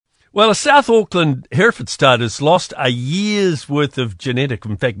Well, a South Auckland Hereford stud has lost a year's worth of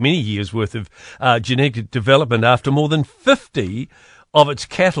in fact, many years' worth of genetic development after more than 50 of its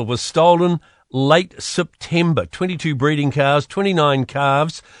cattle were stolen late September. 22 breeding cows, 29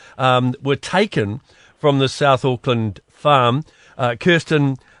 calves were taken from the South Auckland farm.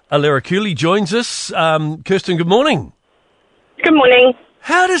 Kirstine Lereculey joins us. Kirstine, good morning. Good morning.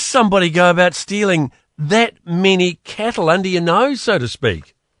 How does somebody go about stealing that many cattle under your nose, so to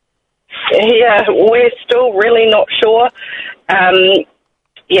speak? Yeah, we're still really not sure. That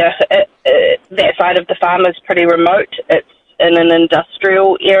side of the farm is pretty remote. It's in an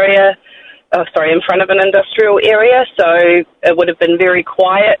industrial area, in front of an industrial area, so it would have been very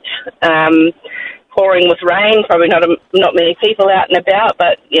quiet, pouring with rain, probably not many people out and about,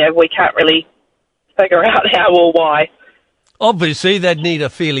 but yeah, we can't really figure out how or why. Obviously, they'd need a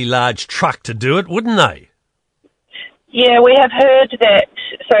fairly large truck to do it, wouldn't they? Yeah, we have heard that.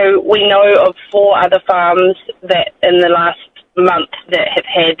 So we know of 4 other farms that in the last month that have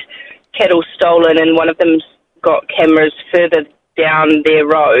had cattle stolen, and one of them's got cameras further down their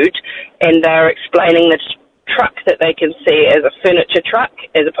road, and they're explaining the truck that they can see as a furniture truck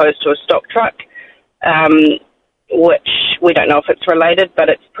as opposed to a stock truck, which we don't know if it's related, but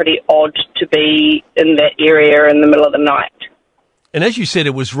it's pretty odd to be in that area in the middle of the night. And as you said,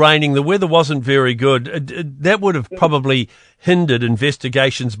 it was raining. The weather wasn't very good. That would have probably hindered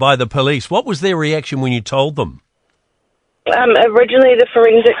investigations by the police. What was their reaction when you told them? Originally, the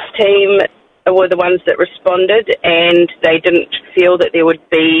forensics team were the ones that responded, and they didn't feel that there would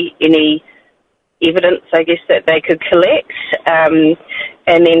be any evidence, I guess, that they could collect. And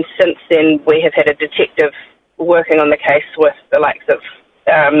then since then, we have had a detective working on the case with the likes of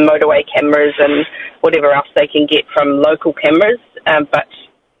motorway cameras and whatever else they can get from local cameras. But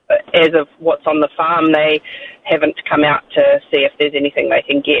as of what's on the farm, they haven't come out to see if there's anything they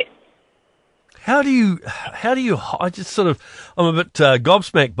can get. I'm a bit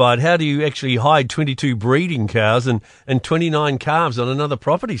gobsmacked by it. How do you actually hide 22 breeding cows and 29 calves on another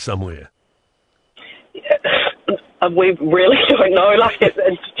property somewhere? We really don't know.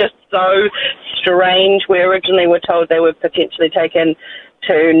 It's just so strange. We originally were told they were potentially taken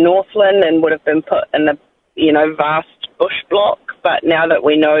to Northland and would have been put in the, vast bush block. But now that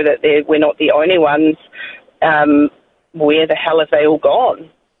we know that we're not the only ones, where the hell have they all gone?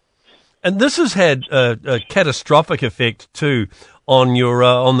 And this has had a catastrophic effect too on your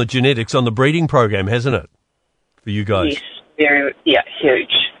on the genetics, on the breeding program, hasn't it, for you guys? Yes,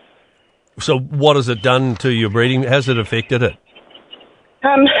 huge. So what has it done to your breeding? Has it affected it?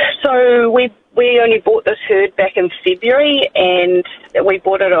 So we only bought this herd back in February, and we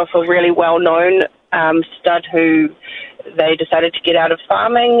bought it off a really well-known stud who they decided to get out of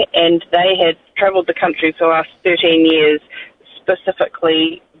farming, and they had travelled the country for the last 13 years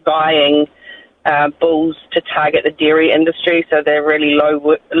specifically buying bulls to target the dairy industry, so they're really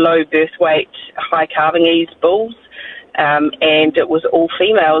low birth weight, high calving ease bulls, and it was all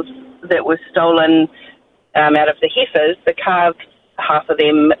females that were stolen out of the heifers. The calves, half of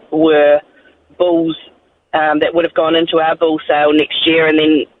them were bulls that would have gone into our bull sale next year and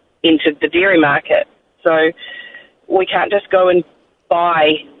then entered the dairy market. So we can't just go and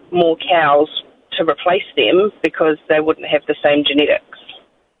buy more cows to replace them because they wouldn't have the same genetics.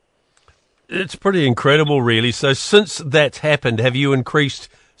 It's pretty incredible, really. So since that's happened, have you increased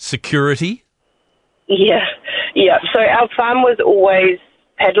security? Yeah. So our farm was always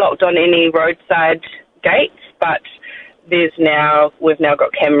padlocked on any roadside gates, but we've now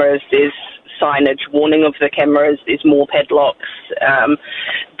got cameras. There's signage warning of the cameras. There's more padlocks,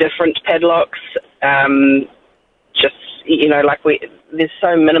 different padlocks. There's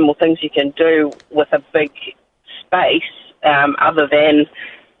so minimal things you can do with a big space other than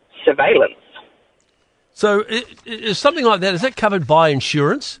surveillance. So is something like that, is that covered by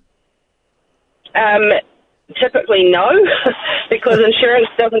insurance? Typically no, because insurance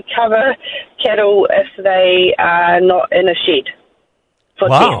doesn't cover cattle if they are not in a shed.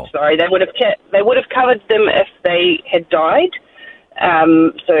 Wow. Theft, sorry, they would have covered them if they had died.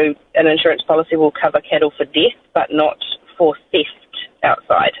 So an insurance policy will cover cattle for death, but not for theft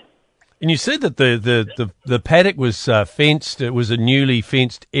outside. And you said that the paddock was fenced. It was a newly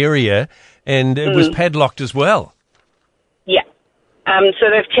fenced area, and it was padlocked as well. Yeah. So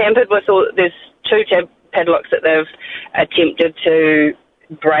they've tampered with there's 2 padlocks that they've attempted to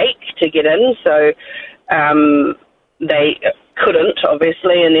break to get in. So they couldn't,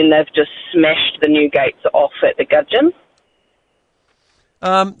 obviously, and then they've just smashed the new gates off at the gudgeon.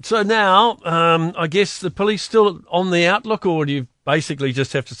 So now, I guess the police still on the outlook, or do you basically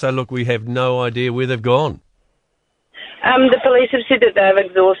just have to say, look, we have no idea where they've gone? The police have said that they've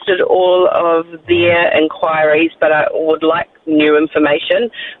exhausted all of their inquiries, but I would like new information.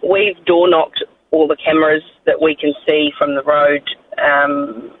 We've door knocked all the cameras that we can see from the road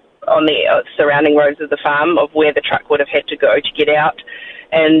on the surrounding roads of the farm of where the truck would have had to go to get out,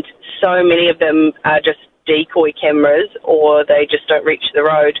 and so many of them are just decoy cameras or they just don't reach the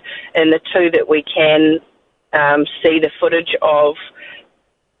road. And the two that we can see the footage of,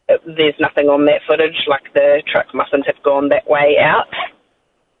 there's nothing on that footage, like the truck mustn't have gone that way out.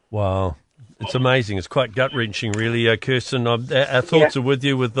 Wow. It's amazing. It's quite gut-wrenching, really, Kirstine. Our thoughts are with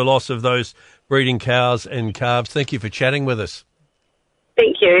you with the loss of those breeding cows and calves. Thank you for chatting with us.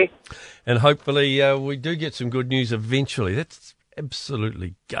 Thank you. And hopefully we do get some good news eventually. That's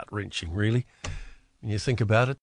absolutely gut-wrenching, really, when you think about it.